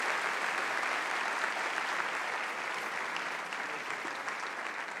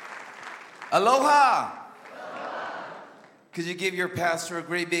Aloha. Could you give your pastor a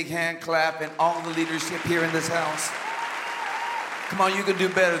great big hand clap and all the leadership here in this house? Come on, you can do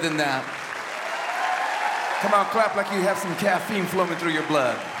better than that. Come on, clap like you have some caffeine flowing through your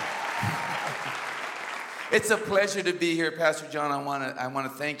blood. It's a pleasure to be here, Pastor John. I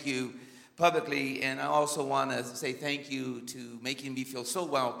want to thank you publicly, and I also want to say thank you to making me feel so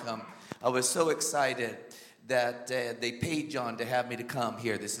welcome. I was so excited that they paid John to have me to come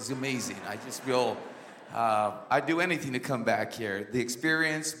here. This is amazing. I just feel I'd do anything to come back here. The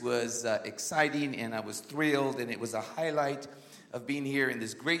experience was exciting, and I was thrilled, and it was a highlight of being here in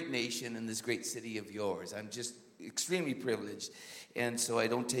this great nation, in this great city of yours. I'm just extremely privileged, and so I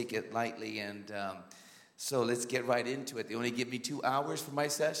don't take it lightly, and so let's get right into it. They only give me 2 hours for my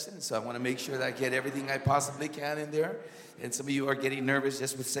session, so I want to make sure that I get everything I possibly can in there, and some of you are getting nervous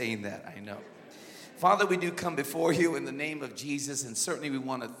just with saying that, I know. Father, we do come before you in the name of Jesus, and certainly we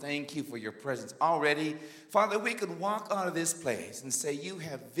want to thank you for your presence already. Father, we could walk out of this place and say you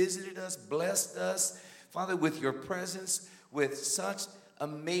have visited us, blessed us, Father, with your presence, with such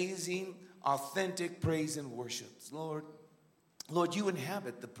amazing, authentic praise and worship. Lord, you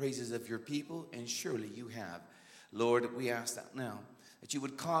inhabit the praises of your people, and surely you have. Lord, we ask that now, that you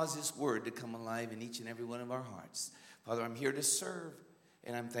would cause this word to come alive in each and every one of our hearts. Father, I'm here to serve.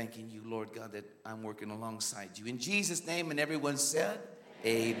 And I'm thanking you, Lord God, that I'm working alongside you. In Jesus' name, and everyone said,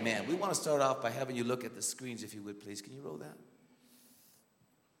 amen. We want to start off by having you look at the screens, if you would, please. Can you roll that?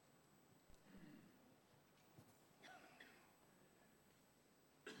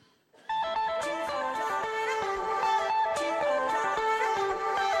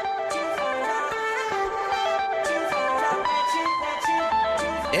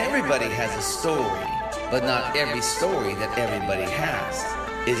 Everybody has a story. But not every story that everybody has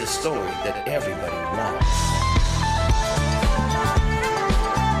is a story that everybody wants.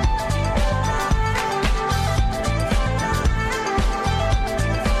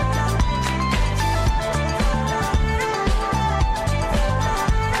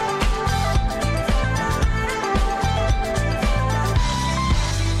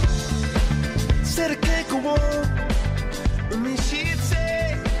 Said I can't go on. With me, she'd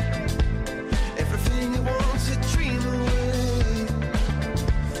say everything you want to dream away.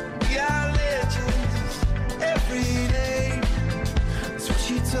 We are legends every day. That's what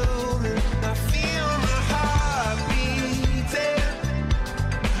she told me. I feel my heart beating.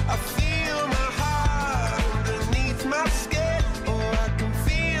 I feel my heart underneath my skin. Oh, I can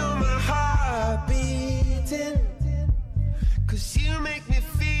feel my heart beating. 'Cause you make me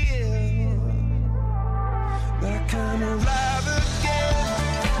feel like I'm alive again.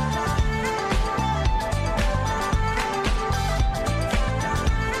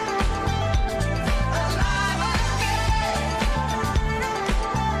 Alive again.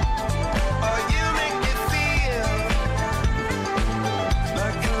 Oh, you make me feel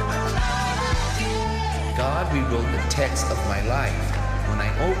like I'm alive again. God rewrote the text of my life when I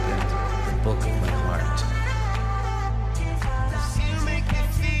opened the book of my heart. 'Cause you make me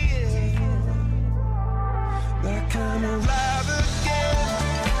feel like I'm alive again.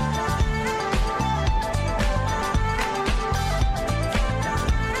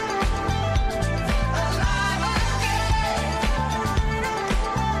 Alive again.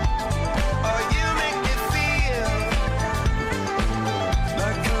 Oh, you make me feel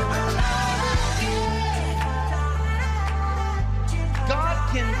like I'm alive again. God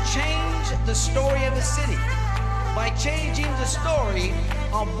can change the story of a city by changing the story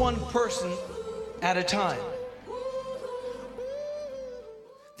of one person at a time.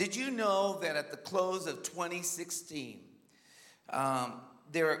 Did you know that at the close of 2016,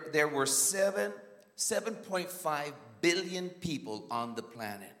 there were 7.5 billion people on the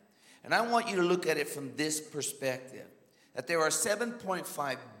planet? And I want you to look at it from this perspective, that there are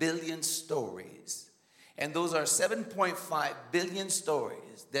 7.5 billion stories. And those are 7.5 billion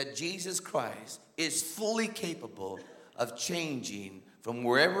stories that Jesus Christ is fully capable of changing from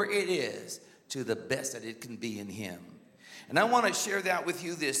wherever it is to the best that it can be in him. And I want to share that with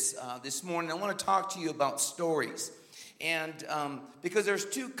you this morning. I want to talk to you about stories. And because there's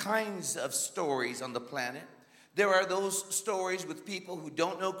two kinds of stories on the planet. There are those stories with people who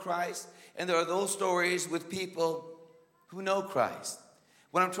don't know Christ, and there are those stories with people who know Christ.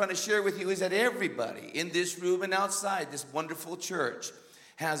 What I'm trying to share with you is that everybody in this room and outside this wonderful church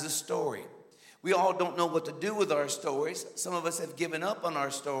has a story. We all don't know what to do with our stories. Some of us have given up on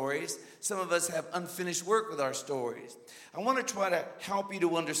our stories. Some of us have unfinished work with our stories. I want to try to help you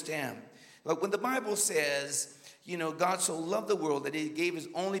to understand. Like when the Bible says, you know, God so loved the world that he gave his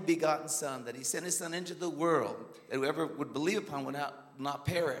only begotten son, that he sent his son into the world, that whoever would believe upon would not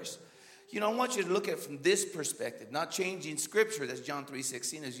perish. I want you to look at it from this perspective, not changing Scripture, that's John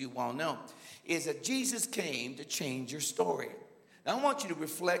 3:16, as you well know, is that Jesus came to change your story. Now, I want you to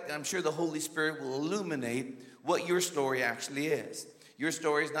reflect, and I'm sure the Holy Spirit will illuminate what your story actually is. Your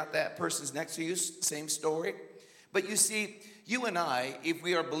story is not that person's next to you, same story. But you see, you and I, if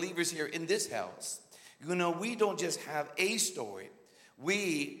we are believers here in this house, we don't just have a story.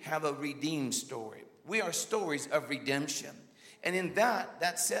 We have a redeemed story. We are stories of redemption. And in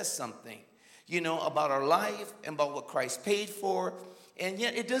that says something, about our life and about what Christ paid for. And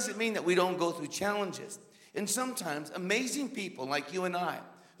yet it doesn't mean that we don't go through challenges. And sometimes amazing people like you and I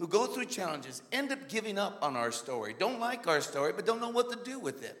who go through challenges end up giving up on our story, don't like our story, but don't know what to do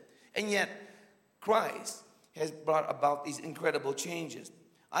with it. And yet Christ has brought about these incredible changes.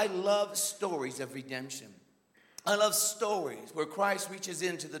 I love stories of redemption. I love stories where Christ reaches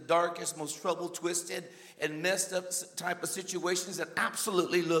into the darkest, most troubled, twisted, and messed up type of situations that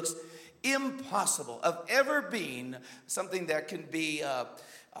absolutely looks impossible of ever being something that can be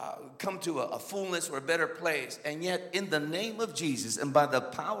come to a fullness or a better place. And yet, in the name of Jesus and by the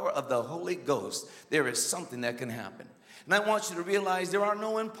power of the Holy Ghost, there is something that can happen. And I want you to realize there are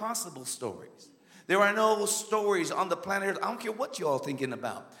no impossible stories. There are no stories on the planet Earth, I don't care what you're all thinking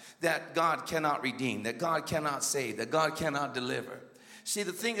about, that God cannot redeem, that God cannot save, that God cannot deliver. See,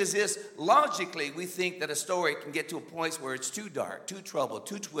 the thing is this, logically, we think that a story can get to a place where it's too dark, too troubled,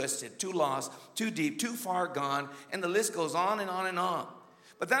 too twisted, too lost, too deep, too far gone, and the list goes on and on and on.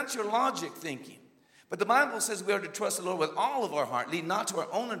 But that's your logic thinking. But the Bible says we are to trust the Lord with all of our heart, lead not to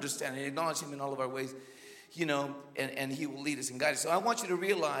our own understanding, acknowledge Him in all of our ways, and He will lead us and guide us. So I want you to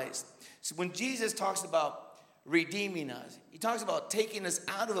realize, so when Jesus talks about redeeming us, He talks about taking us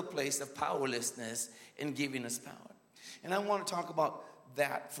out of a place of powerlessness and giving us power. And I want to talk about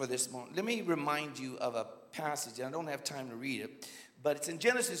that for this moment. Let me remind you of a passage, and I don't have time to read it, but it's in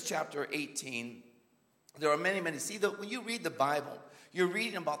Genesis chapter 18. There are many, many. See, when you read the Bible, you're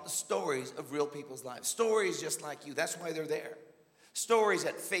reading about the stories of real people's lives. Stories just like you. That's why they're there. Stories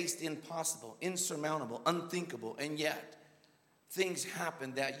that faced the impossible, insurmountable, unthinkable, and yet things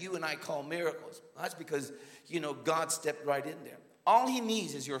happen that you and I call miracles. That's because, God stepped right in there. All He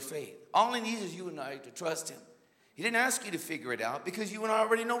needs is your faith. All He needs is you and I to trust Him. He didn't ask you to figure it out because you and I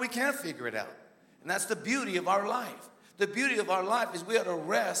already know we can't figure it out. And that's the beauty of our life. The beauty of our life is we are to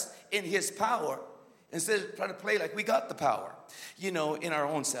rest in His power instead of trying to play like we got the power, in our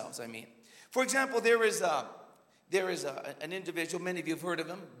own selves, I mean. For example, there is an individual, many of you have heard of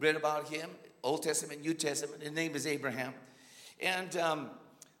him, read about him, Old Testament, New Testament. His name is Abraham. And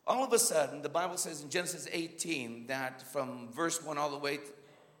all of a sudden, the Bible says in Genesis 18 that from verse 1 all the way,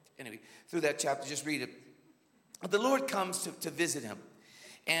 through that chapter, just read it. The Lord comes to visit him.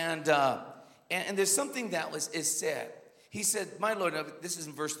 And there's something that is said. He said, my Lord, this is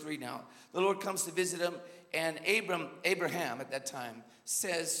in verse 3 now. The Lord comes to visit him. And Abraham at that time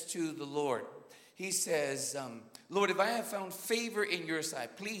says to the Lord, he says, Lord, if I have found favor in your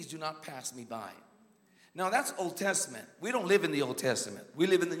sight, please do not pass me by. Now, that's Old Testament. We don't live in the Old Testament. We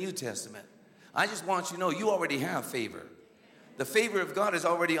live in the New Testament. I just want you to know you already have favor. The favor of God is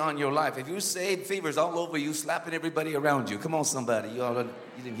already on your life. If you're saved, favor is all over you, slapping everybody around you. Come on, somebody. You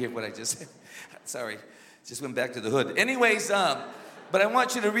didn't hear what I just said. Sorry. Just went back to the hood. Anyways, but I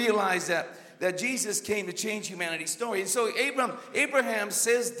want you to realize that Jesus came to change humanity's story. And so Abraham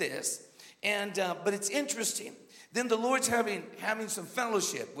says this, but it's interesting. Then the Lord's having some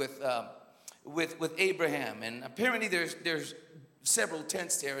fellowship with Abraham, and apparently there's several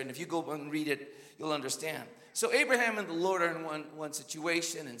tents there, and if you go and read it, you'll understand. So Abraham and the Lord are in one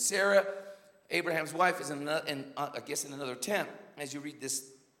situation, and Sarah, Abraham's wife, is in another tent. As you read this,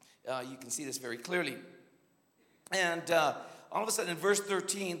 you can see this very clearly. And all of a sudden, in verse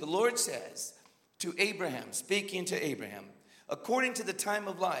 13, the Lord says to Abraham, speaking to Abraham, according to the time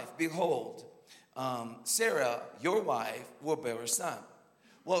of life, behold, Sarah, your wife, will bear a son.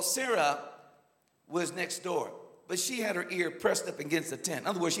 Well, Sarah was next door, but she had her ear pressed up against the tent. In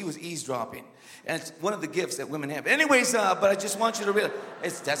other words, she was eavesdropping. And it's one of the gifts that women have. Anyways, but I just want you to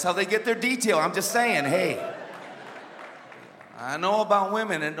realize, that's how they get their detail. I'm just saying, hey, I know about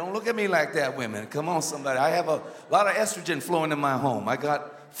women, and don't look at me like that, women. Come on, somebody. I have a lot of estrogen flowing in my home. I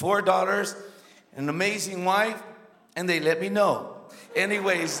got 4 daughters, an amazing wife, and they let me know.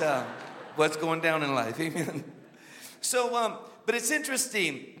 Anyways, what's going down in life, amen? So, but it's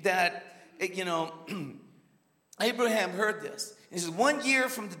interesting that, Abraham heard this. He says, 1 year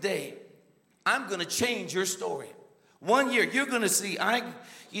from today, I'm going to change your story. 1 year, you're going to see,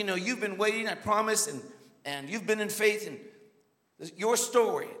 you've been waiting, I promise, and you've been in faith, and your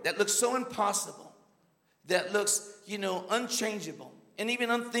story that looks so impossible, that looks, unchangeable, and even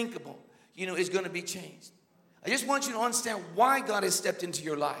unthinkable, is going to be changed. I just want you to understand why God has stepped into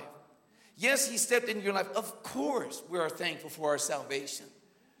your life. Yes, he stepped into your life. Of course, we are thankful for our salvation.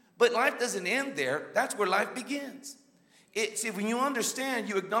 But life doesn't end there. That's where life begins. See, when you understand,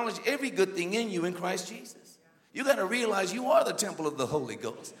 you acknowledge every good thing in you in Christ Jesus. You got to realize you are the temple of the Holy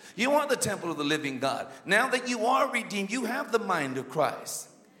Ghost. You are the temple of the living God. Now that you are redeemed, you have the mind of Christ.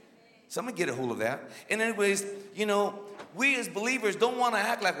 Somebody get a hold of that. And anyways, we as believers don't want to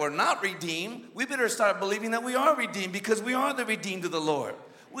act like we're not redeemed. We better start believing that we are redeemed, because we are the redeemed of the Lord.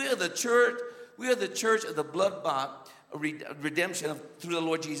 We are the church. We are the church of the blood-bought redemption through the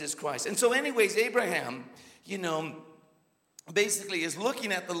Lord Jesus Christ. And so anyways, Abraham, basically is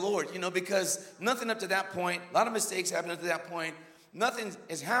looking at the Lord, because nothing up to that point, a lot of mistakes happened up to that point. Nothing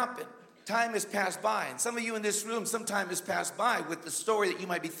has happened. Time has passed by. And some of you in this room, some time has passed by with the story that you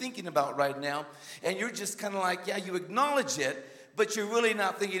might be thinking about right now. And you're just kind of like, yeah, you acknowledge it, but you're really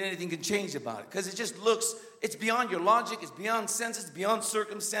not thinking anything can change about it. Because it just looks, it's beyond your logic, it's beyond senses, it's beyond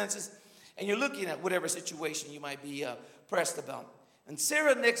circumstances. And you're looking at whatever situation you might be pressed about. And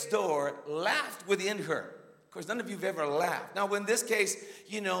Sarah next door laughed within her. Of course, none of you have ever laughed. Now, in this case,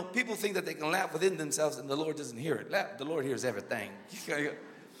 people think that they can laugh within themselves and the Lord doesn't hear it. The Lord hears everything.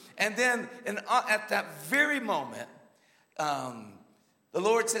 And then at that very moment, the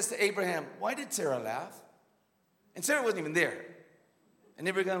Lord says to Abraham, why did Sarah laugh? And Sarah wasn't even there. And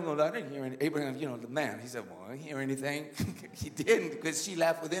Abraham goes, I didn't hear anything. Abraham, the man, he said, well, I didn't hear anything. He didn't, because she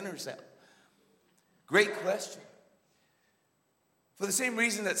laughed within herself. Great question. For the same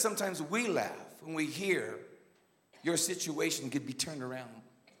reason that sometimes we laugh when we hear your situation could be turned around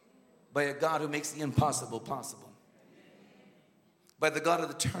by a God who makes the impossible possible. By the God of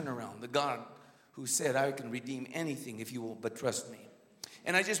the turnaround, the God who said, I can redeem anything if you will but trust me.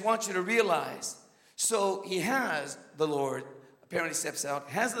 And I just want you to realize, so the Lord apparently steps out,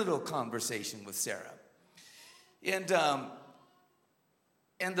 has a little conversation with Sarah. And the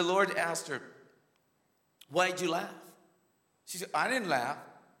Lord asked her, why'd you laugh? She said, I didn't laugh.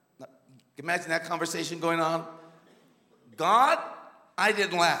 Imagine that conversation going on. God, I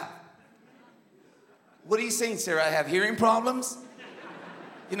didn't laugh. What are you saying, Sarah? I have hearing problems?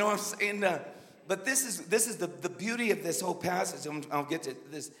 You know what I'm saying? But this is the beauty of this whole passage. I'll get to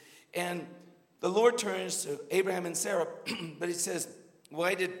this. And the Lord turns to Abraham and Sarah, but he says,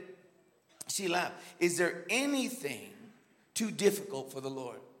 why did she laugh? Is there anything too difficult for the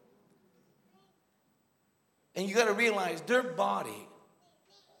Lord? And you got to realize their body,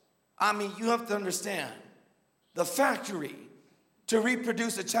 you have to understand, the factory to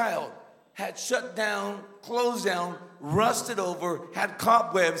reproduce a child had shut down, closed down, rusted over, had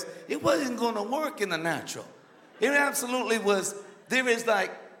cobwebs. It wasn't going to work in the natural. It absolutely was. There is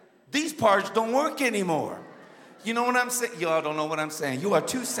these parts don't work anymore. You know what I'm saying? Y'all don't know what I'm saying. You are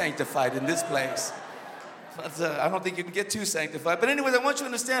too sanctified in this place. But, I don't think you can get too sanctified. But anyways, I want you to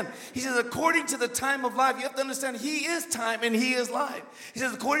understand. He says, according to the time of life, you have to understand he is time and he is life. He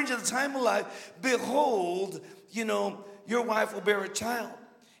says, according to the time of life, behold, your wife will bear a child.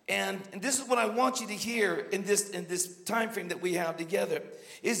 And this is what I want you to hear in this time frame that we have together.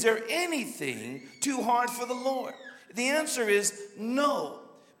 Is there anything too hard for the Lord? The answer is no.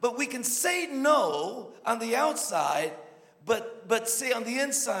 But we can say no on the outside, but say on the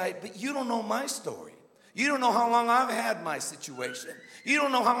inside, but you don't know my story. You don't know how long I've had my situation. You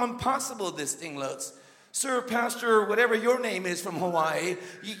don't know how impossible this thing looks. Sir, pastor, whatever your name is from Hawaii,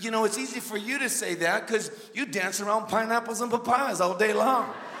 it's easy for you to say that because you dance around pineapples and papayas all day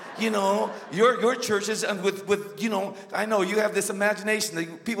long. Your churches, and with I know you have this imagination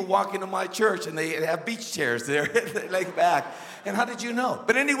that people walk into my church and they have beach chairs there, they lay back. And how did you know?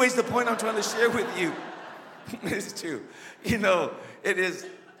 But anyways, the point I'm trying to share with you is true. It is.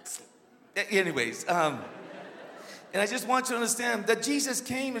 Anyways, and I just want you to understand that Jesus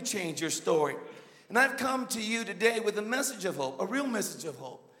came to change your story. And I've come to you today with a message of hope, a real message of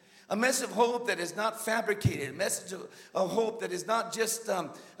hope. A message of hope that is not fabricated. A message of hope that is not just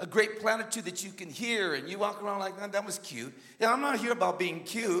a great platitude that you can hear and you walk around like, that was cute. Yeah, I'm not here about being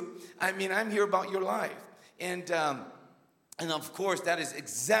cute. I'm here about your life. And of course, that is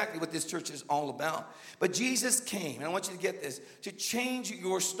exactly what this church is all about. But Jesus came, and I want you to get this, to change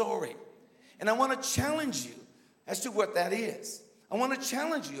your story. And I want to challenge you as to what that is. I want to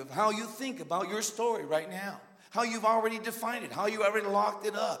challenge you of how you think about your story right now. How you've already defined it. How you already locked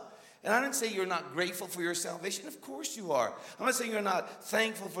it up. And I didn't say you're not grateful for your salvation. Of course you are. I'm not saying you're not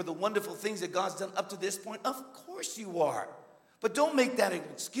thankful for the wonderful things that God's done up to this point. Of course you are. But don't make that an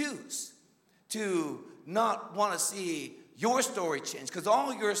excuse to not want to see your story change. Because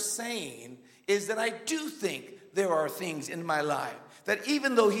all you're saying is that I do think there are things in my life that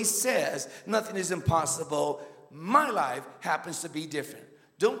even though he says nothing is impossible, my life happens to be different.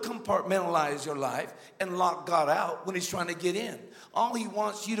 Don't compartmentalize your life and lock God out when he's trying to get in. All he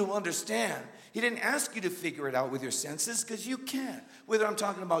wants you to understand, he didn't ask you to figure it out with your senses, because you can't. Whether I'm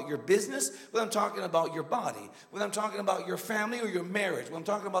talking about your business, whether I'm talking about your body, whether I'm talking about your family or your marriage, whether I'm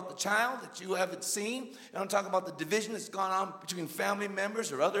talking about the child that you haven't seen, and I'm talking about the division that's gone on between family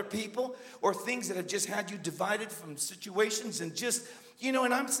members or other people, or things that have just had you divided from situations and just,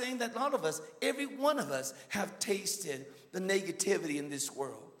 and I'm saying that a lot of us, every one of us, have tasted the negativity in this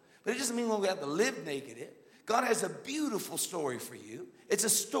world. But it doesn't mean we have to live negative. God has a beautiful story for you. It's a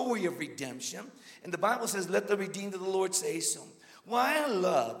story of redemption. And the Bible says, let the redeemed of the Lord say so. Why I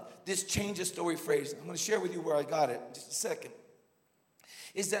love this change of story phrase, I'm going to share with you where I got it in just a second,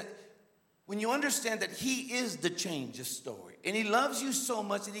 is that when you understand that he is the change of story, and he loves you so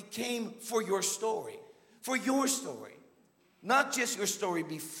much that he came for your story, not just your story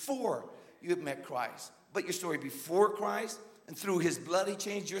before you have met Christ, but your story before Christ, and through his blood, he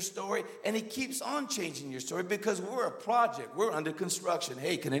changed your story. And he keeps on changing your story, because we're a project. We're under construction.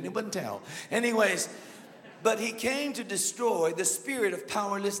 Hey, can anyone tell? Anyways, but he came to destroy the spirit of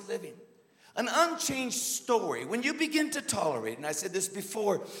powerless living. An unchanged story. When you begin to tolerate, and I said this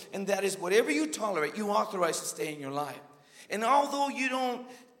before, and that is whatever you tolerate, you authorize to stay in your life. And although you don't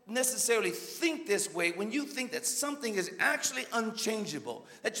necessarily think this way, when you think that something is actually unchangeable,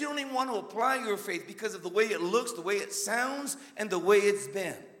 that you don't even want to apply your faith because of the way it looks, the way it sounds, and the way it's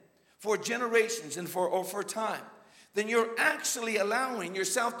been for generations and for time, then you're actually allowing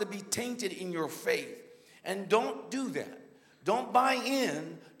yourself to be tainted in your faith. And don't do that. Don't buy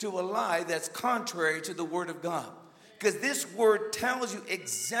in to a lie that's contrary to the Word of God. Because this Word tells you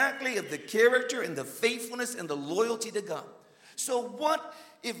exactly of the character and the faithfulness and the loyalty to God. So what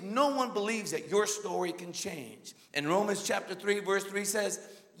if no one believes that your story can change? In Romans chapter 3, verse 3 says,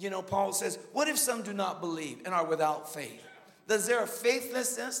 Paul says, what if some do not believe and are without faith? Does their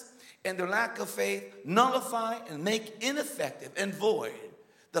faithlessness and their lack of faith nullify and make ineffective and void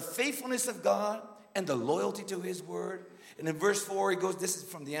the faithfulness of God and the loyalty to his word? And in verse 4, he goes, this is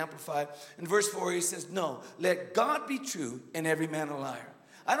from the Amplified. In verse 4, he says, no, let God be true and every man a liar.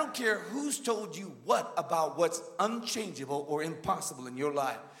 I don't care who's told you what about what's unchangeable or impossible in your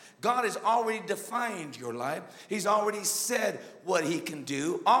life. God has already defined your life. He's already said what he can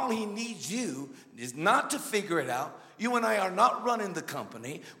do. All he needs you is not to figure it out. You and I are not running the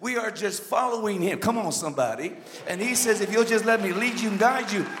company. We are just following him. Come on, somebody. And he says, if you'll just let me lead you and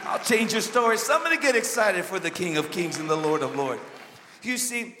guide you, I'll change your story. Somebody get excited for the King of Kings and the Lord of Lords. You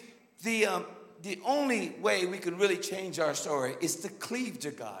see, the only way we can really change our story is to cleave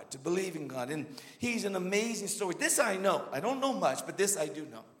to God, to believe in God. And he's an amazing story. This I know. I don't know much, but this I do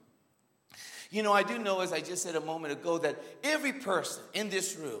know. I do know, as I just said a moment ago, that every person in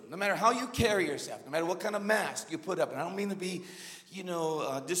this room, no matter how you carry yourself, no matter what kind of mask you put up, and I don't mean to be,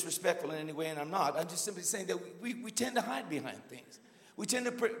 disrespectful in any way, and I'm not. I'm just simply saying that we tend to hide behind things. We tend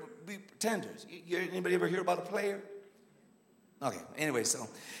to be pretenders. Anybody ever hear about a player? Okay, anyways,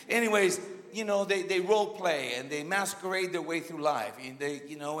 they role play and they masquerade their way through life. And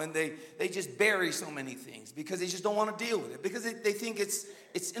they just bury so many things because they just don't want to deal with it, because they think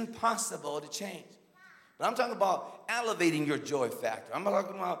it's impossible to change. But I'm talking about elevating your joy factor. I'm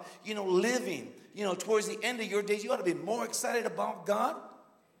talking about, living, towards the end of your days. You ought to be more excited about God.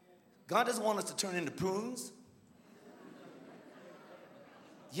 God doesn't want us to turn into prunes.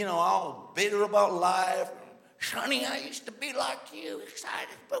 All bitter about life. Sonny, I used to be like you,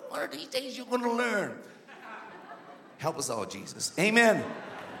 excited, but one of these days you're going to learn. Help us all, Jesus. Amen.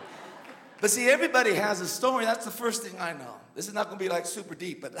 But see, everybody has a story. That's the first thing I know. This is not going to be like super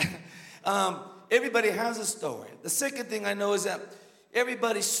deep, but everybody has a story. The second thing I know is that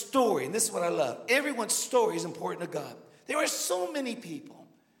everybody's story, and this is what I love, everyone's story is important to God. There are so many people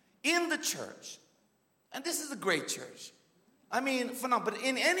in the church, and this is a great church. I mean, phenomenal, but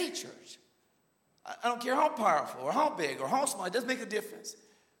in any church, I don't care how powerful or how big or how small, it doesn't make a difference.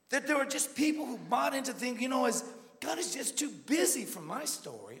 That there are just people who bought into thinking, as God is just too busy for my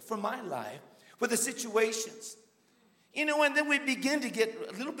story, for my life, for the situations. And then we begin to get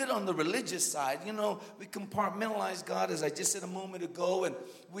a little bit on the religious side. We compartmentalize God, as I just said a moment ago, and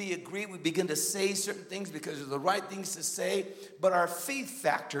we agree, we begin to say certain things because they're the right things to say, but our faith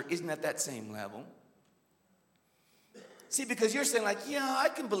factor isn't at that same level. See, because you're saying I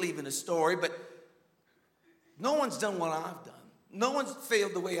can believe in a story, but no one's done what I've done. No one's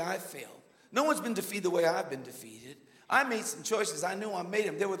failed the way I failed. No one's been defeated the way I've been defeated. I made some choices. I knew I made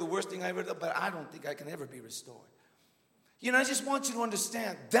them. They were the worst thing I ever did, but I don't think I can ever be restored. I just want you to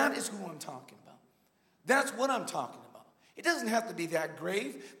understand that is who I'm talking about. That's what I'm talking about. It doesn't have to be that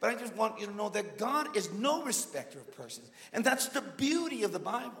grave, but I just want you to know that God is no respecter of persons. And that's the beauty of the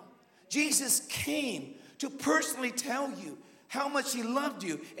Bible. Jesus came to personally tell you how much he loved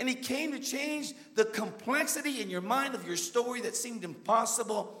you. And he came to change the complexity in your mind of your story that seemed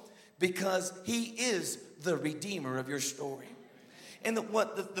impossible, because he is the redeemer of your story. And the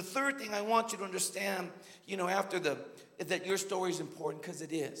third thing I want you to understand, after that your story is important, because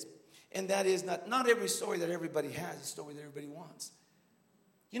it is. And that is not every story that everybody has is a story that everybody wants.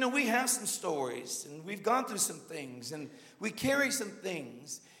 We have some stories, and we've gone through some things, and we carry some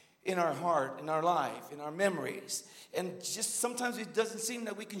things in our heart, in our life, in our memories. And just sometimes it doesn't seem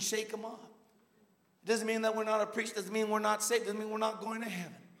that we can shake them off. It doesn't mean that we're not a priest. It doesn't mean we're not saved. It doesn't mean we're not going to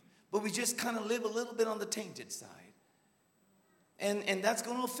heaven. But we just kind of live a little bit on the tainted side. And that's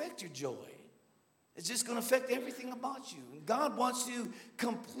going to affect your joy. It's just going to affect everything about you. And God wants you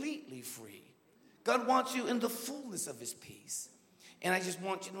completely free. God wants you in the fullness of his peace. And I just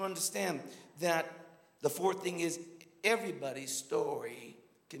want you to understand that the fourth thing is everybody's story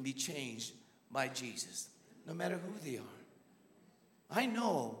can be changed by Jesus, no matter who they are. I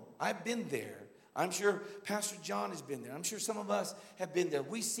know, I've been there. I'm sure Pastor John has been there. I'm sure some of us have been there.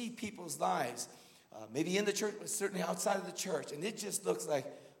 We see people's lives, maybe in the church, but certainly outside of the church. And it just looks like,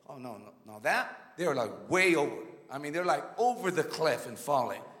 oh, no, they're like way over. I mean, they're like over the cliff and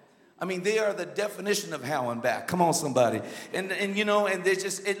falling. I mean, they are the definition of hell and back. Come on, somebody. And they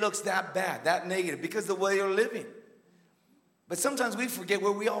just, it looks that bad, that negative, because of the way they're living. But sometimes we forget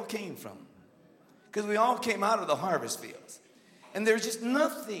where we all came from, because we all came out of the harvest fields. And there's just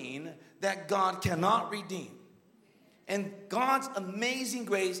nothing that God cannot redeem. And God's amazing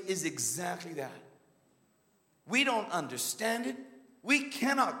grace is exactly that. We don't understand it. We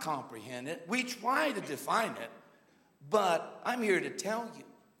cannot comprehend it. We try to define it. But I'm here to tell you,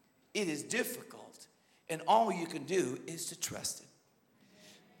 it is difficult. And all you can do is to trust it.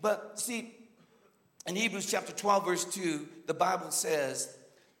 But see, in Hebrews chapter 12, verse 2, the Bible says,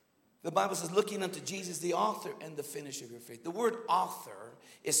 looking unto Jesus, the author and the finisher of your faith. The word author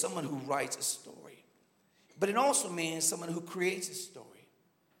is someone who writes a story. But it also means someone who creates a story.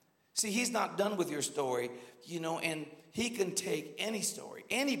 See, he's not done with your story, and he can take any story,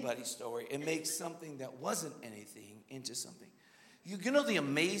 anybody's story, and make something that wasn't anything into something. You know the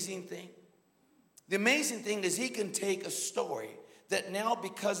amazing thing? The amazing thing is he can take a story that now,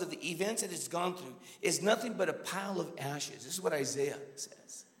 because of the events that it's gone through, is nothing but a pile of ashes. This is what Isaiah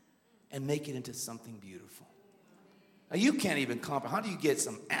says. And make it into something beautiful. Now, you can't even comprehend. How do you get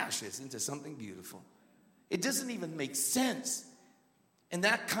some ashes into something beautiful? It doesn't even make sense. And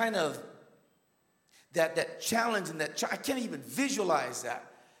that kind of, that challenge and I can't even visualize that.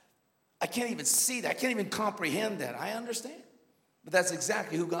 I can't even see that. I can't even comprehend that. I understand. But that's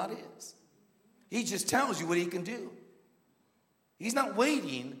exactly who God is. He just tells you what he can do. He's not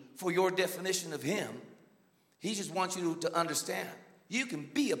waiting for your definition of him. He just wants you to understand. You can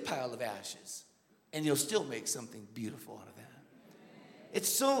be a pile of ashes, and you'll still make something beautiful out of that.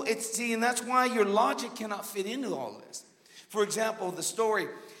 And that's why your logic cannot fit into all this. For example, the story,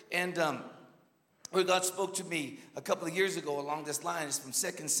 and where God spoke to me a couple of years ago along this line is from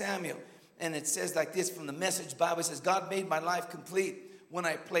 2 Samuel, and it says like this from the Message Bible. It says, God made my life complete when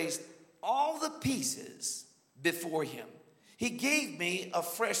I placed all the pieces before him. He gave me a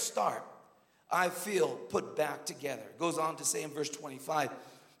fresh start. I feel put back together. It goes on to say in verse 25,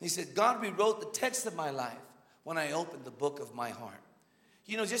 he said, God rewrote the text of my life when I opened the book of my heart.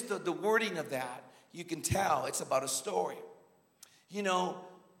 Just the wording of that, you can tell it's about a story.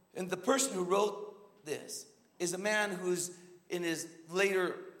 And the person who wrote this is a man who's in his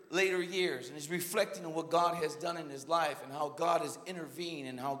later years and is reflecting on what God has done in his life and how God has intervened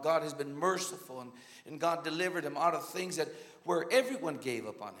and how God has been merciful and God delivered him out of things where everyone gave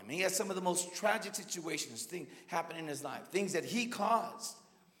up on him. He had some of the most tragic situations happen in his life, things that he caused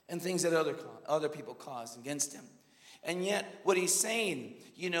and things that other people caused against him. And yet what he's saying,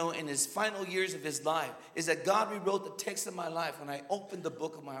 in his final years of his life is that God rewrote the text of my life when I opened the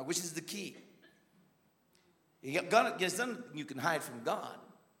book of my heart, which is the key. There's nothing you can hide from God.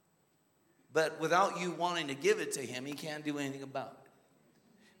 But without you wanting to give it to him, he can't do anything about it.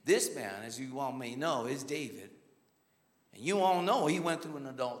 This man, as you all may know, is David. And you all know he went through an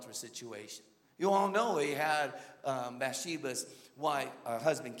adulterous situation. You all know he had Bathsheba's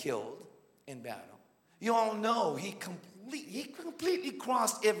husband killed in battle. You all know he completely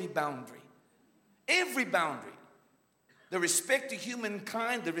crossed every boundary. Every boundary. The respect to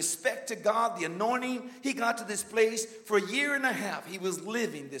humankind, the respect to God, the anointing. He got to this place for a year and a half. He was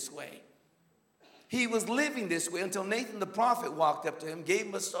living this way. He was living this way until Nathan the prophet walked up to him, gave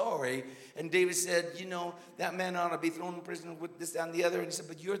him a story, and David said, you know, that man ought to be thrown in prison with this, that, and the other. And he said,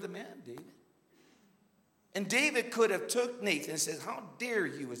 but you're the man, David. And David could have took Nathan and said, how dare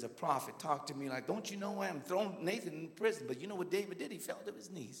you as a prophet talk to me like, don't you know why I'm throwing Nathan in prison? But you know what David did? He fell to his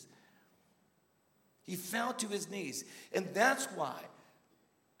knees. He fell to his knees. And that's why,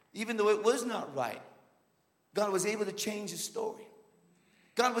 even though it was not right, God was able to change his story.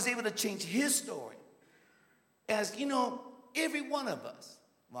 God was able to change his story. As, you know, every one of us,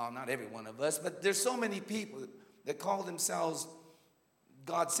 well, not every one of us, but there's so many people that call themselves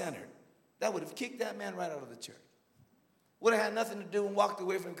God-centered. That would have kicked that man right out of the church. Would have had nothing to do and walked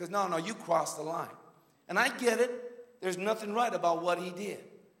away from him because, no, you crossed the line. And I get it. There's nothing right about what he did.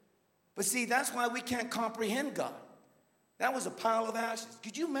 But see, that's why we can't comprehend God. That was a pile of ashes.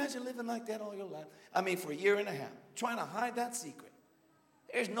 Could you imagine living like that all your life? I mean, for a year and a half, trying to hide that secret.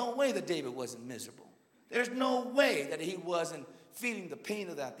 There's no way that David wasn't miserable. There's no way that he wasn't feeling the pain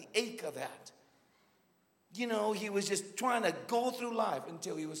of that, the ache of that. You know, he was just trying to go through life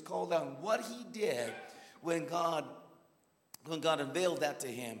until he was called out. And what he did when God unveiled that to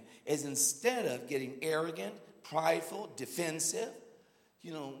him is instead of getting arrogant, prideful, defensive,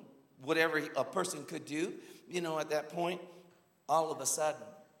 you know, whatever a person could do, you know, at that point, all of a sudden,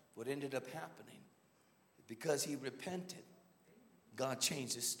 what ended up happening, because he repented, God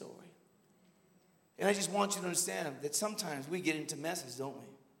changed his story. And I just want you to understand that sometimes we get into messes, don't we?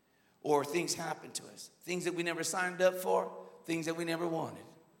 Or things happen to us. Things that we never signed up for, things that we never wanted.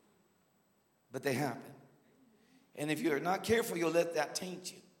 But they happen. And if you're not careful, you'll let that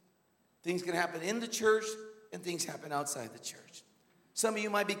taint you. Things can happen in the church and things happen outside the church. Some of you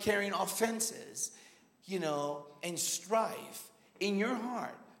might be carrying offenses, you know, and strife in your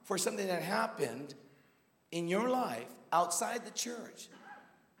heart for something that happened in your life outside the church.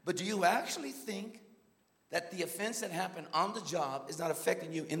 But do you actually think that the offense that happened on the job is not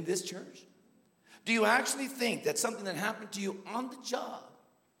affecting you in this church? Do you actually think that something that happened to you on the job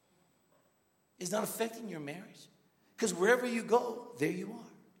is not affecting your marriage? Because wherever you go, there you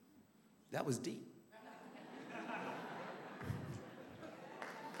are. That was deep.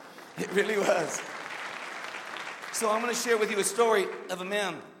 It really was. So I'm going to share with you a story of a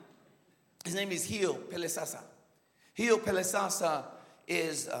man. His name is Gil Pelesasa. Gil Pelesasa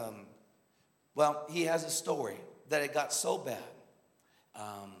is, he has a story that it got so bad,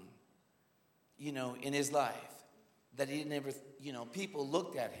 you know, in his life that he never, you know, people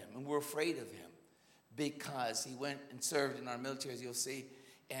looked at him and were afraid of him because he went and served in our military, as you'll see,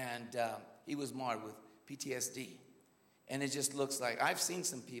 and he was marred with PTSD. And it just looks like, I've seen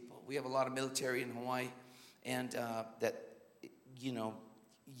some people. We have a lot of military in Hawaii, and that, you know,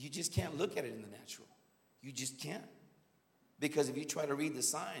 you just can't look at it in the natural. You just can't. Because if you try to read the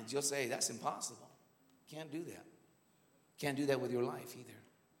signs, you'll say, that's impossible. Can't do that. Can't do that with your life either.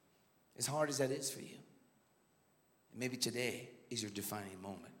 As hard as that is for you. And maybe today is your defining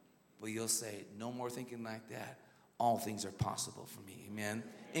moment where you'll say, no more thinking like that. All things are possible for me. Amen.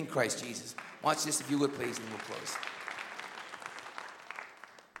 In Christ Jesus. Watch this if you would, please, and we'll close.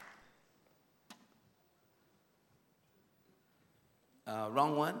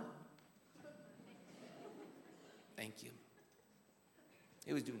 Wrong one. Thank you.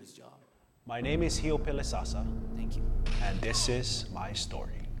 He was doing his job. My name is Gil Pelesasa. Thank you. And this is my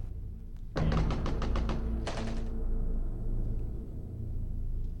story.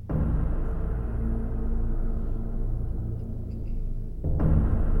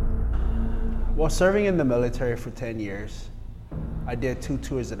 While serving in the military for 10 years, I did 2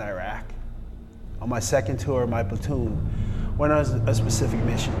 tours in Iraq. On my second tour, my platoon went on a specific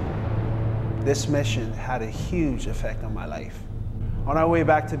mission. This mission had a huge effect on my life. On our way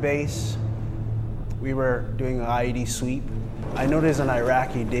back to base, we were doing an IED sweep. I noticed an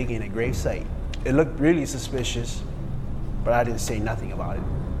Iraqi digging a grave site. It looked really suspicious, but I didn't say nothing about it.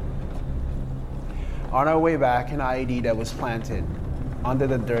 On our way back, an IED that was planted under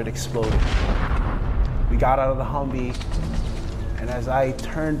the dirt exploded. We got out of the Humvee, and as I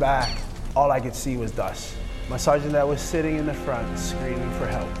turned back, all I could see was dust. My sergeant that was sitting in the front screaming for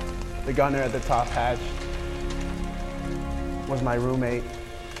help. The gunner at the top hatch was my roommate,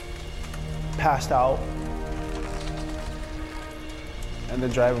 passed out, and the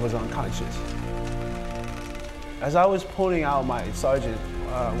driver was unconscious. As I was pulling out my sergeant,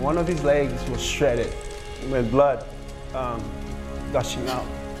 one of his legs was shredded with blood gushing out.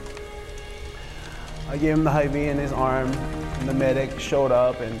 I gave him the IV in his arm, and the medic showed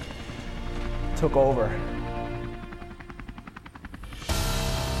up and took over.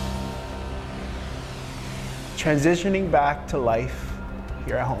 Transitioning back to life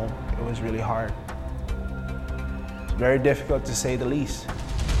here at home, it was really hard. very difficult to say the least.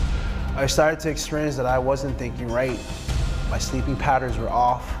 I started to experience that I wasn't thinking right. My sleeping patterns were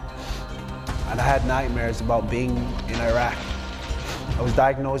off, and I had nightmares about being in Iraq. I was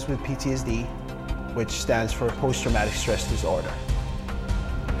diagnosed with PTSD, which stands for post-traumatic stress disorder.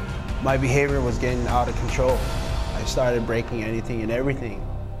 My behavior was getting out of control. I started breaking anything and everything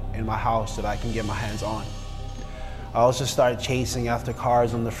in my house that I can get my hands on. I also started chasing after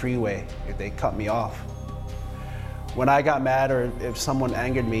cars on the freeway if they cut me off. When I got mad or if someone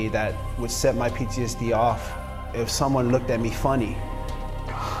angered me, that would set my PTSD off. If someone looked at me funny,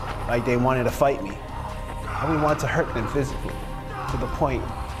 like they wanted to fight me, I would want to hurt them physically, to the point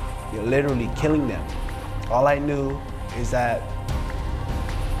of literally killing them. All I knew is that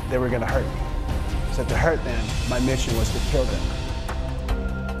they were gonna hurt me. So to hurt them, my mission was to kill them.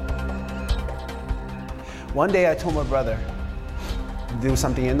 One day I told my brother to do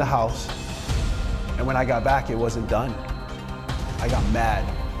something in the house, and when I got back, it wasn't done. I got mad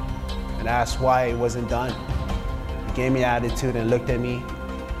and asked why it wasn't done. He gave me attitude and looked at me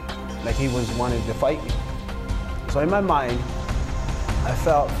like he was wanting to fight me. So in my mind, I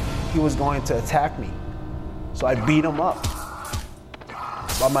felt he was going to attack me. So I beat him up.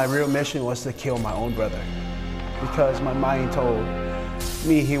 But my real mission was to kill my own brother, because my mind told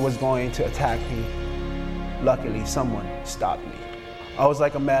me he was going to attack me. Luckily, someone stopped me. I was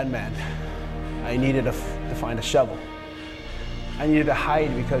like a madman. I needed to find a shovel. I needed to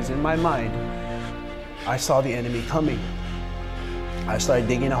hide because in my mind, I saw the enemy coming. I started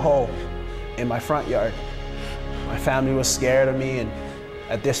digging a hole in my front yard. My family was scared of me, and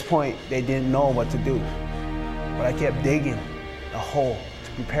at this point, they didn't know what to do. But I kept digging a hole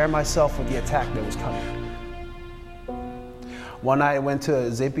to prepare myself for the attack that was coming. One night I went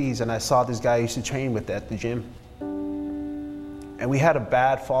to Zippy's and I saw this guy I used to train with at the gym. And we had a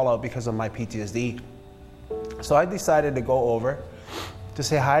bad fallout because of my PTSD. So I decided to go over to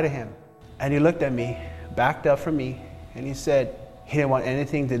say hi to him. And he looked at me, backed up from me, and he said he didn't want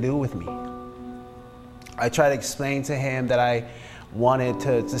anything to do with me. I tried to explain to him that I wanted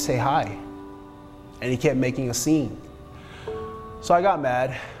to say hi, and he kept making a scene. So I got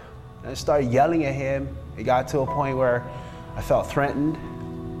mad, and I started yelling at him. It got to a point where I felt threatened,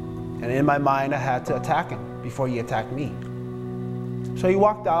 and in my mind I had to attack him before he attacked me. So he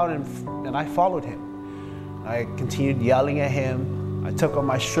walked out and I followed him. I continued yelling at him. I took off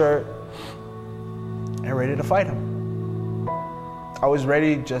my shirt and ready to fight him. I was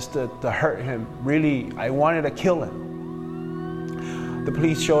ready just to hurt him. Really, I wanted to kill him. The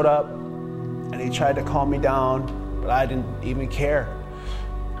police showed up and they tried to calm me down, but I didn't even care.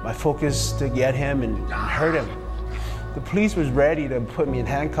 My focus to get him and hurt him. The police was ready to put me in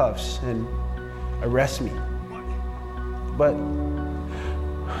handcuffs and arrest me. But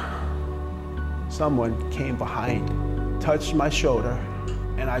someone came behind, touched my shoulder,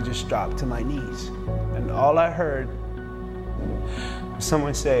 and I just dropped to my knees. And all I heard was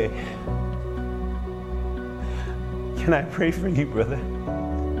someone say, "Can I pray for you, brother?"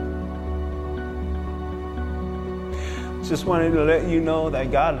 Just wanted to let you know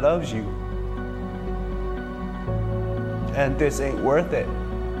that God loves you. And this ain't worth it.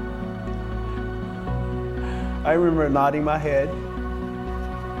 I remember nodding my head.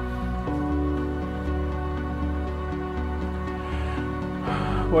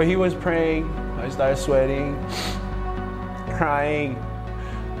 While he was praying, I started sweating, crying,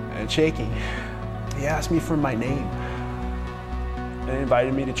 and shaking. He asked me for my name and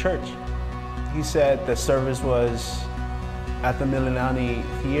invited me to church. He said the service was at the Mililani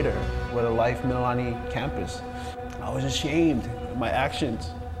Theater, or the Life Mililani campus. I was ashamed of my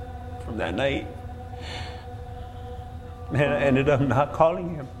actions from that night. And I ended up not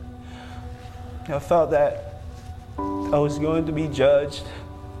calling him. I felt that I was going to be judged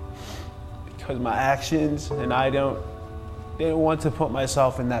because of my actions, and I didn't want to put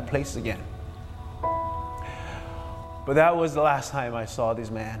myself in that place again. But that was the last time I saw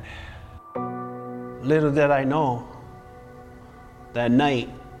this man. Little did I know, that night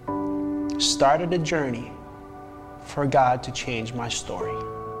started a journey for God to change my story.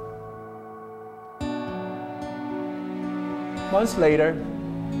 Months later,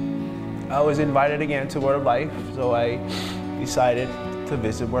 I was invited again to Word of Life, so I decided to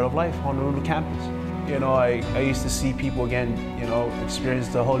visit Word of Life on Honolulu campus. You know, I used to see people again, you know, experience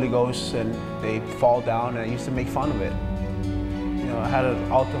the Holy Ghost and they fall down, and I used to make fun of it. You know, I had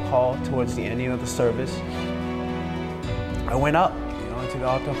an altar call towards the ending of the service. I went up, to the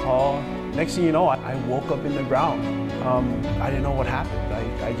altar call. Next thing you know, I woke up in the ground. I didn't know what happened.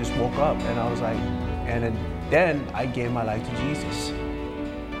 I just woke up and I was like, and then I gave my life to Jesus.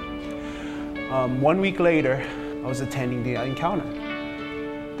 1 week later, I was attending the encounter.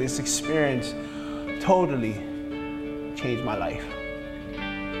 This experience totally changed my life.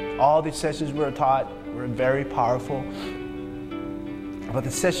 All the sessions we were taught were very powerful, but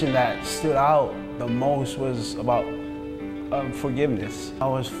the session that stood out the most was about forgiveness. I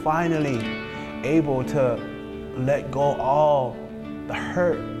was finally able to let go all the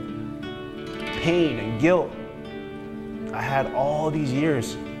hurt, pain, and guilt I had all these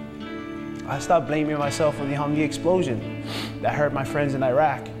years. I stopped blaming myself for the Humvee explosion that hurt my friends in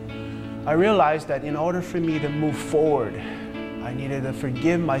Iraq. I realized that in order for me to move forward, I needed to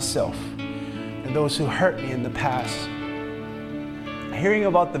forgive myself and those who hurt me in the past. Hearing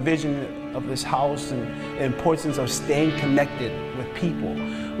about the vision of this house and the importance of staying connected with people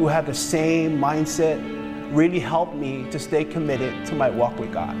who have the same mindset really helped me to stay committed to my walk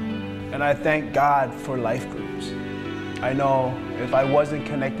with God. And I thank God for life groups. I know if I wasn't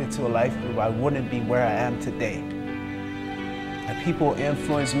connected to a life group, I wouldn't be where I am today. And people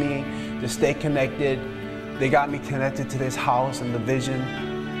influenced me to stay connected. They got me connected to this house and the vision.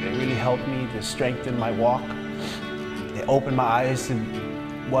 They really helped me to strengthen my walk. They opened my eyes to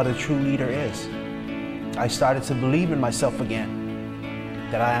what a true leader is. I started to believe in myself again,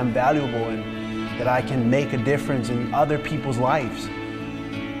 that I am valuable and that I can make a difference in other people's lives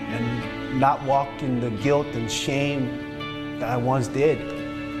and not walk in the guilt and shame that I once did.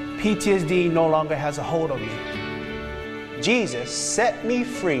 PTSD no longer has a hold on me. Jesus set me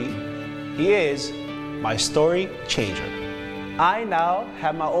free. He is my story changer. I now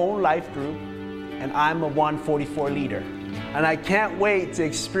have my own life group and I'm a 144 leader. And I can't wait to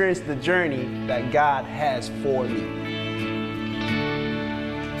experience the journey that God has for me.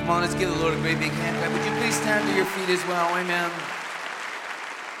 Come on, let's give the Lord a great big hand clap. Would you please stand to your feet as well? Amen.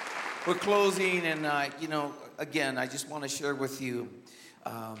 We're closing, and again, I just want to share with you.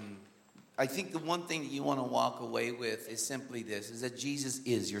 I think the one thing that you want to walk away with is simply this: is that Jesus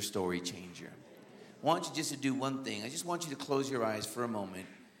is your story changer. I want you just to do one thing. I just want you to close your eyes for a moment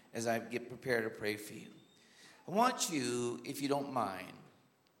as I get prepared to pray for you. I want you, if you don't mind,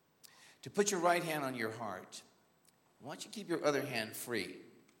 to put your right hand on your heart. I want you to keep your other hand free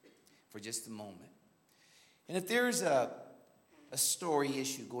for just a moment. And if there's a story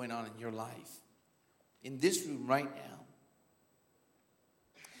issue going on in your life, in this room right now,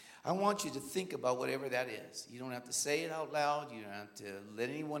 I want you to think about whatever that is. You don't have to say it out loud. You don't have to let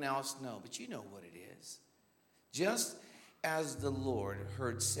anyone else know, but you know what it is. Just as the Lord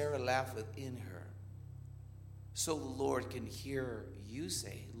heard Sarah laugh within her, so the Lord can hear you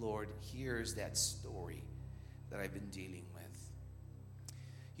say, Lord, here's that story that I've been dealing with.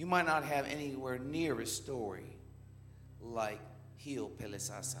 You might not have anywhere near a story like Hio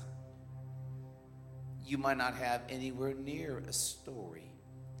Pelesasa. You might not have anywhere near a story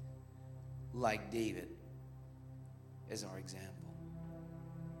like David as our example.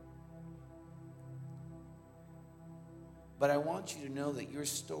 But I want you to know that your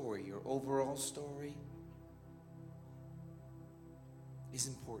story, your overall story, is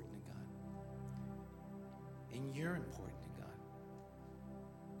important to God. And you're important to God.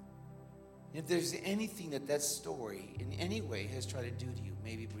 And if there's anything that story in any way has tried to do to you,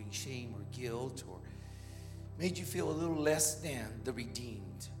 maybe bring shame or guilt or made you feel a little less than the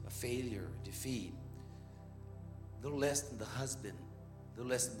redeemed, a failure, defeat, a little less than the husband, a little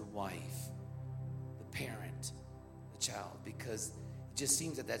less than the wife, the parent, the child, because it just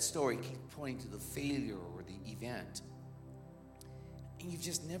seems that story keeps pointing to the failure or the event. And you've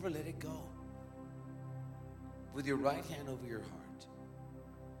just never let it go. With your right hand over your heart.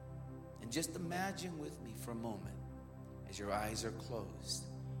 And just imagine with me for a moment, as your eyes are closed,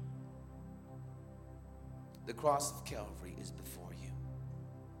 the cross of Calvary is before you.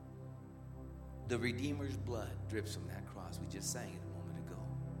 The Redeemer's blood drips from that cross. We just sang it a moment ago.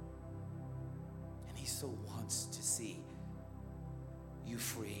 And he so wants to see you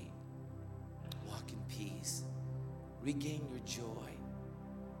free. Walk in peace. Regain your joy.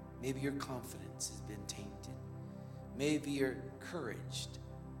 Maybe your confidence has been tainted. Maybe your courage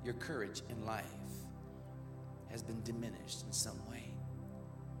in life has been diminished in some way.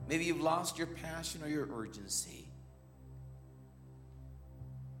 Maybe you've lost your passion or your urgency.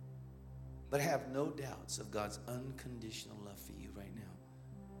 But have no doubts of God's unconditional love for you right now.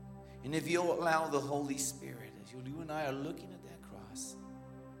 And if you'll allow the Holy Spirit, as you and I are looking at that cross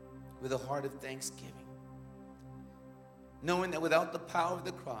with a heart of thanksgiving, knowing that without the power of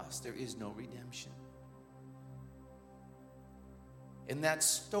the cross, there is no redemption. In that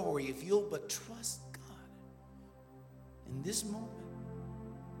story, if you'll but trust God in this moment,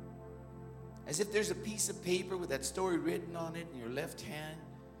 as if there's a piece of paper with that story written on it in your left hand,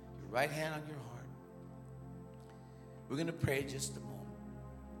 your right hand on your heart, We're going to pray just a moment.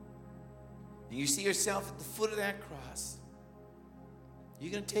 And you see yourself at the foot of that cross.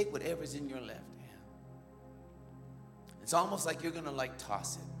 You're going to take whatever's in your left hand. It's almost like you're going to like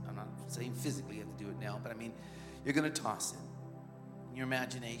toss it. I'm not saying physically you have to do it now, but I mean, you're going to toss it in your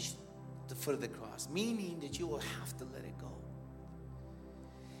imagination at the foot of the cross, meaning that you will have to let it go.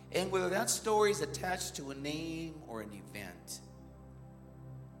 And whether that story is attached to a name or an event,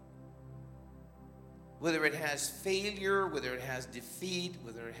 whether it has failure, whether it has defeat,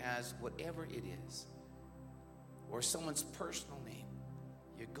 whether it has whatever it is, or someone's personal name,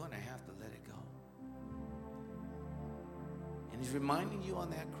 you're going to have to let it go. And he's reminding you on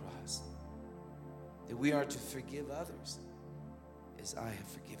that cross that we are to forgive others as I have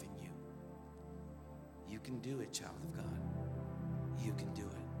forgiven you. You can do it, child of God. You can do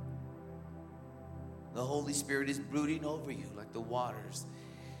it. The Holy Spirit is brooding over you like the waters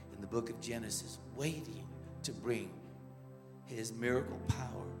in the book of Genesis, waiting to bring his miracle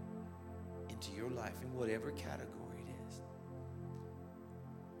power into your life in whatever category it is.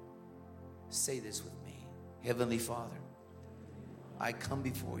 Say this with me. Heavenly Father, I come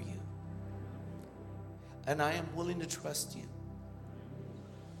before you, and I am willing to trust you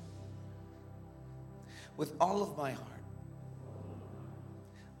with all of my heart.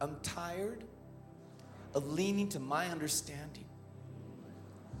 I'm tired of leaning to my understanding,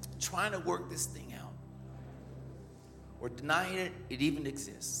 trying to work this thing out, or denying it even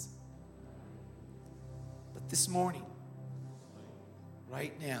exists. But this morning,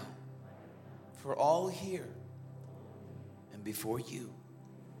 right now, for all here and before you,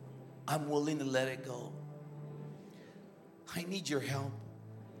 I'm willing to let it go. I need your help.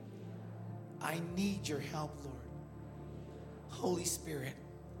 I need your help, Lord. Holy Spirit,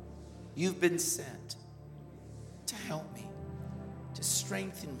 you've been sent to help me, to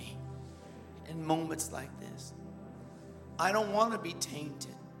strengthen me in moments like this. I don't want to be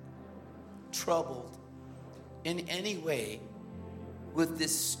tainted, troubled in any way with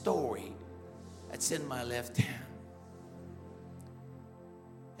this story that's in my left hand.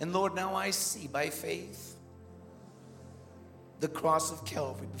 And Lord, now I see by faith the cross of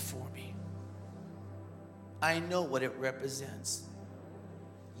Calvary before me. I know what it represents.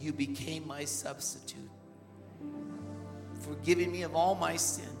 You became my substitute, forgiving me of all my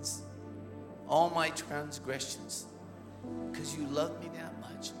sins, all my transgressions, because you loved me that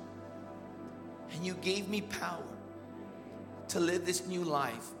much. And you gave me power to live this new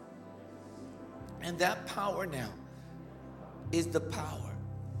life. And that power now is the power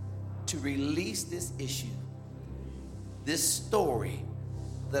to release this issue, this story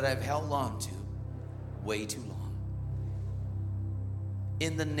that I've held on to way too long.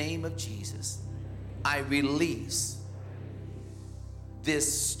 In the name of Jesus, I release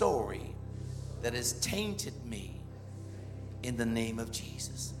this story that has tainted me in the name of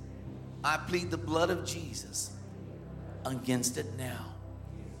Jesus. I plead the blood of Jesus against it now.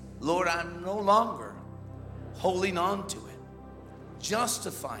 Lord, I'm no longer holding on to it,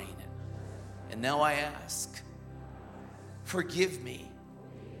 justifying it. And now I ask, forgive me.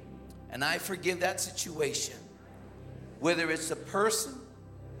 And I forgive that situation, whether it's a person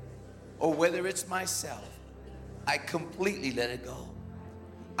or whether it's myself. I completely let it go.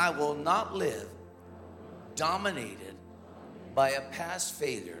 I will not live dominated by a past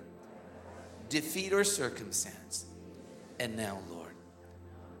failure, defeat, or circumstance. And now, Lord,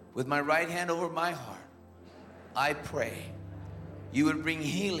 with my right hand over my heart, I pray you would bring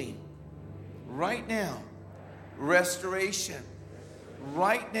healing right now, restoration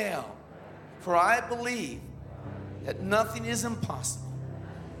right now. For I believe that nothing is impossible.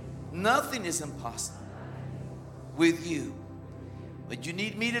 Nothing is impossible with you. But you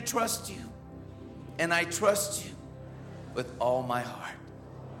need me to trust you. And I trust you with all my heart.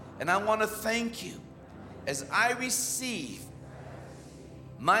 And I want to thank you as I receive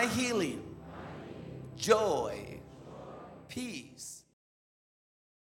my healing, joy, peace,